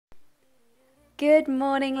Good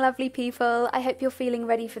morning, lovely people. I hope you're feeling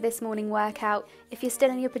ready for this morning workout. If you're still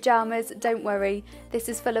in your pyjamas, don't worry. This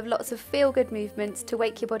is full of lots of feel-good movements to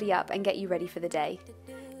wake your body up and get you ready for the day.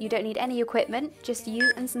 You don't need any equipment, just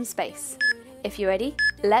you and some space. If you're ready,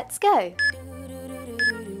 let's go.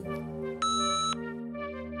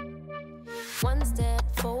 One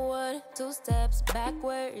step forward, two steps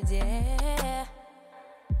backwards, yeah.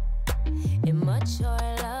 Immature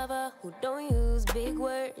lover who don't use big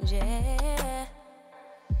words, yeah.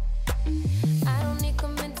 I don't need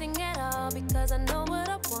commenting at all because I know what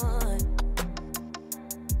I want.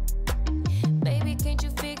 Baby, can't you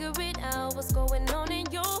figure it out? What's going on in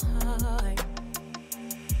your heart?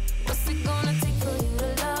 What's it gonna take for you to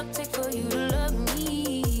love, take for you to love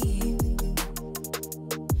me?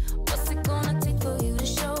 What's it gonna take for you to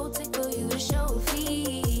show, take for you to show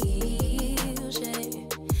feels, yeah.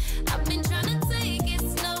 I've been trying to take it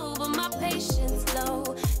slow, but my patience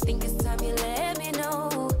low. Think it's time you let me know.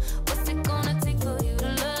 What's it gonna take for you to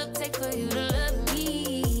love, take for you to love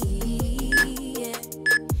me, yeah.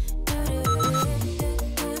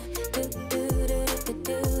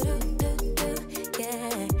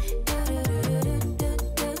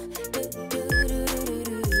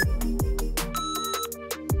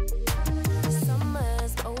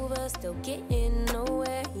 Summer's over, still getting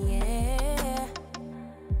nowhere, yeah.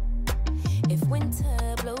 If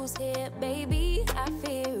winter blows here, baby, I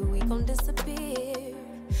fear we gon' disappear.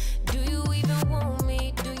 Do you even want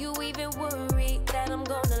me? Do you even worry that I'm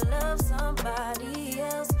gonna love somebody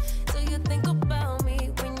else? Do you think about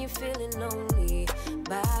me when you're feeling lonely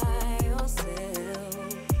by yourself?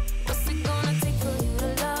 What's it gonna take for you to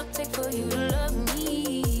love, take for you to love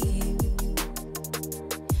me?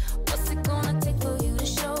 What's it gonna take for you to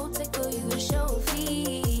show, take for you to show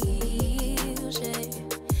feels, yeah.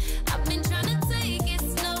 I've been trying to take it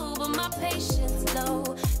slow, but my patience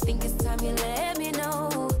low. Think it's time you let me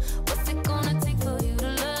know. What's it gonna take for you to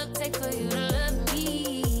love, take for you to love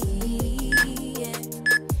me, yeah.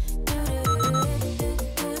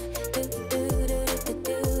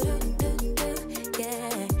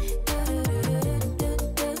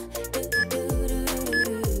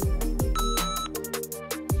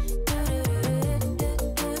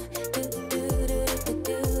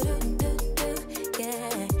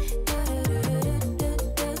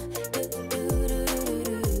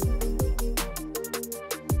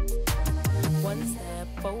 One step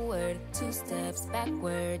forward, two steps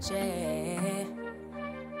backwards, yeah.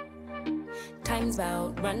 Time's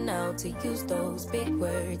about run out to use those big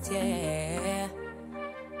words, yeah.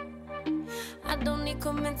 I don't need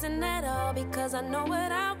commenting at all because I know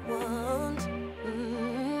what I want.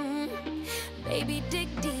 Baby, dig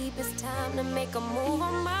deep, it's time to make a move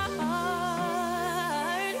on my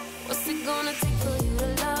heart. What's it gonna take for you to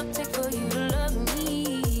love, take for you to love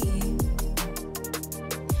me?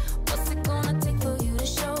 What's it gonna take for you to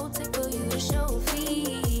show, take for you to show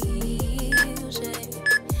feels,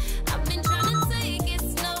 yeah. I've been trying to take it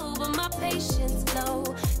slow, but my patience low.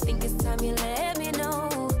 Think it's time you let me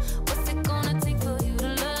know. What's it gonna take for you to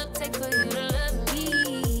love, take for you to love me,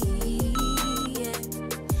 yeah.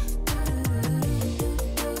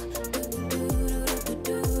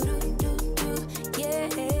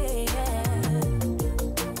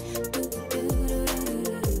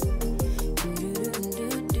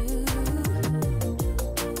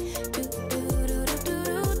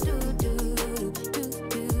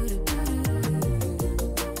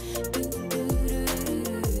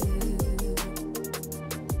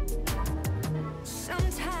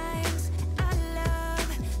 Sometimes I love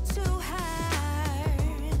too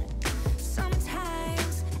hard.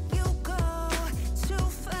 Sometimes you go too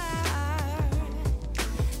far.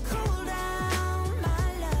 Cool down, my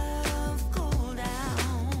love, cool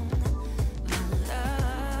down, my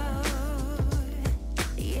love,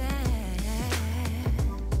 yeah.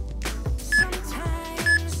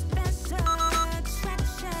 Sometimes there's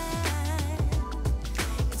attraction.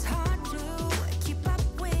 It's hard to keep up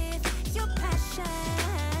with your passion.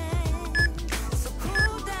 So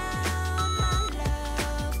cool down, my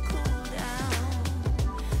love, cool down,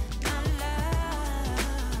 my love.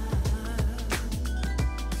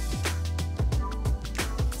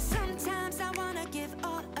 Sometimes I wanna give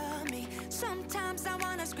all of me. Sometimes I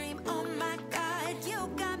wanna scream, oh my God, you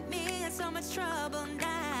got me in so much trouble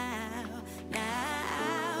now.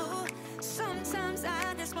 Sometimes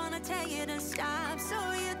I just wanna tell you to stop, so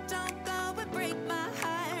you don't go and break my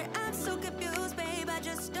heart. I'm so confused, babe, I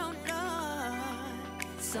just don't know.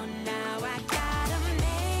 So now I gotta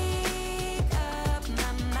make up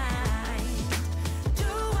my mind.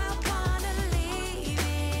 Do I wanna leave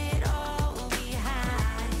it all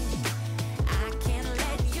behind? I can't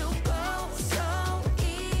let you go, so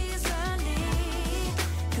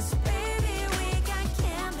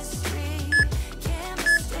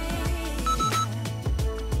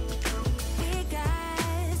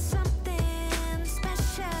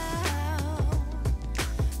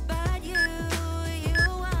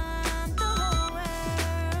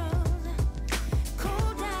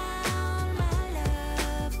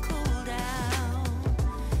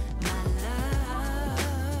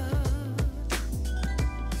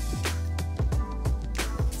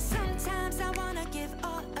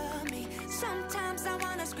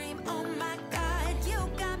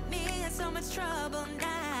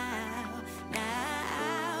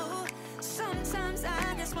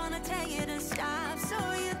just wanna tell you to stop, so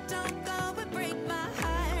you don't go and break my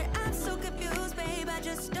heart. I'm so confused, babe, I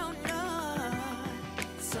just don't know.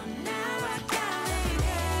 So now I gotta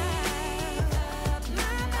make up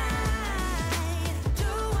my mind. Do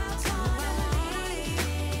I wanna leave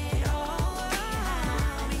it all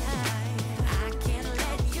behind? I can't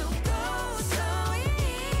let you go so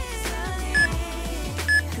easily,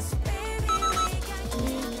 'cause baby we got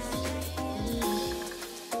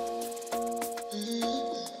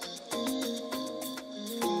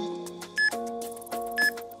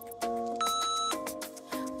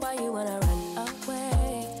Why you wanna run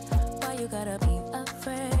away? Why you gotta be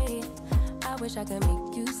afraid? I wish I could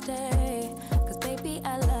make you stay, 'cause baby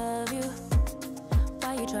I love you.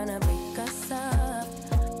 Why you tryna break us up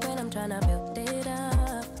when I'm tryna build it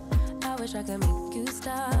up? I wish I could make you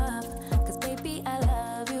stop, 'cause baby I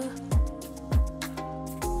love you.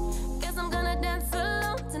 Guess I'm gonna dance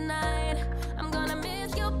alone tonight. I'm gonna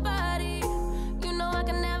miss your body. You know I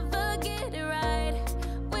can never get it right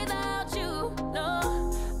without you. No,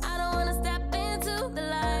 I don't wanna step into the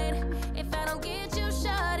light if I don't get you,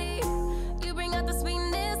 shawty. You bring out the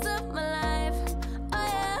sweetness of my life. Oh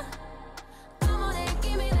yeah. Come on and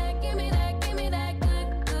give me that, give me that, give me that good,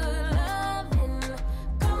 good loving.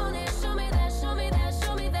 Come on and show me that, show me that,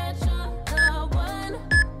 show me that you're the one.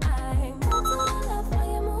 I move to the left while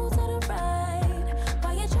you move to the right.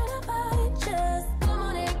 Why you tryna fight? Just come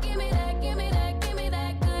on and give me that, give me that, give me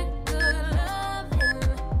that good, good loving.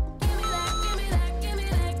 Give me that, give me that, give me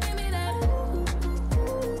that, give me that.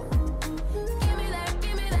 Give me that,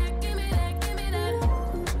 give me that, give me that, give me that.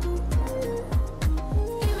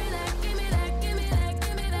 Give me that, give me that, give me that,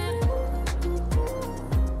 give me that.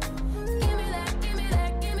 Give me that, give me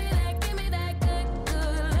that, give me that, give me that good,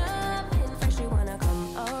 good loving. First you wanna come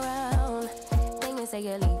around, then you say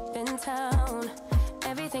you're leaving town.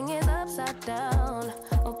 Everything is upside down.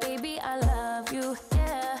 Oh baby, I love you,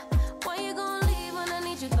 yeah. Why you gonna leave when I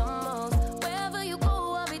need you the most? Wherever you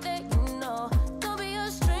go, I'll be there, you know. Don't be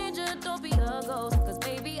a stranger, don't be a ghost, 'cause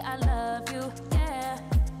baby, I love you, yeah.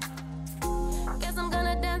 Guess I'm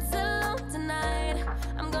gonna dance alone tonight.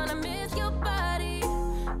 I'm gonna miss your body.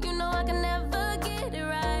 You know I can never get it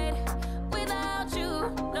right without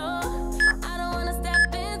you. No, I don't wanna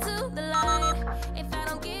step into the light if I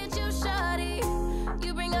don't get you, shawty.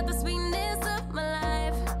 You bring out the sweetness of my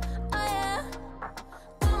life. Oh yeah.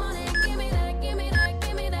 Come on and give me that, give me that,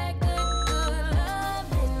 give me that good, good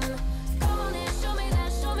loving. Come on and show me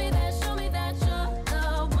that, show me that, show me that you're the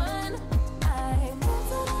one. I move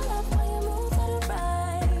to the left while you move to the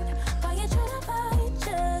right. Why you tryna fight?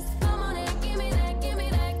 Just come on and give me that, give me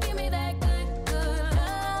that, give me that good, good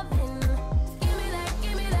loving. Give me that,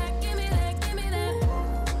 give me that, give me that, give me that.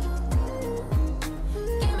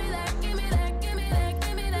 Give me that, give me that, give me that,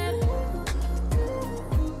 give me that.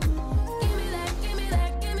 Give me that, give me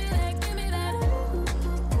that, give me that, give me that.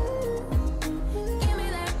 Give me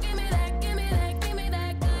that, give me that, give me that, give me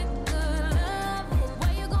that good, good loving. Why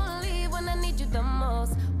you gonna leave when I need you the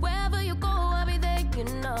most? Wherever you go, I'll be there, you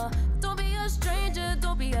know. Don't be a stranger,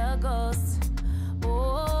 don't be a ghost.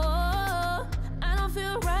 Oh, I don't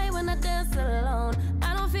feel right when I dance alone.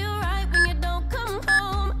 I don't feel right when you don't come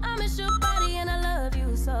home. I miss your body and I love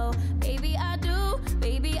you so. Baby, I do,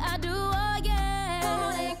 oh yeah. Come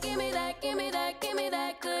on and give me that, give me that, give me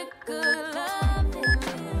that good, good loving.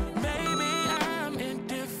 Maybe I'm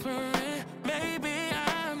indifferent. Maybe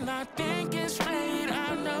I'm not thinking straight.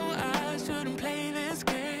 I know I shouldn't play this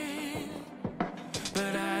game,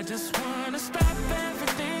 but I just wanna stop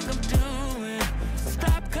everything I'm doing.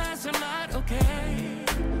 Stop 'cause I'm not okay.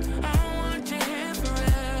 I want you here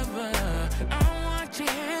forever. I want you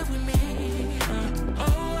here with me.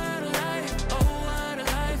 Oh what a life, oh what a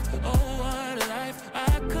life, oh what a life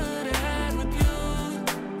I could have had with you.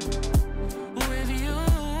 With you,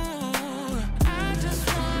 I just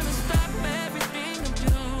wanna stop everything I'm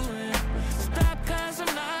doing. Stop 'cause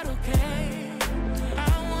I'm not okay. I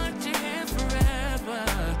want you here forever.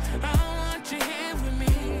 I want you here with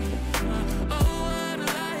me. Oh what a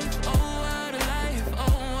life, oh what a life,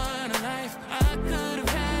 oh what a life I could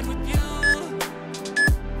have had with you.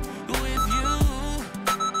 With you.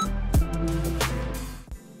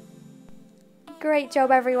 Great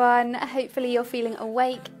job, everyone. Hopefully you're feeling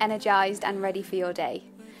awake, energized and ready for your day.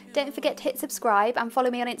 Don't forget to hit subscribe and follow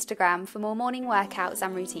me on Instagram for more morning workouts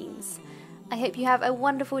and routines. I hope you have a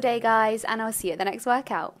wonderful day, guys, and I'll see you at the next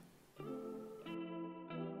workout.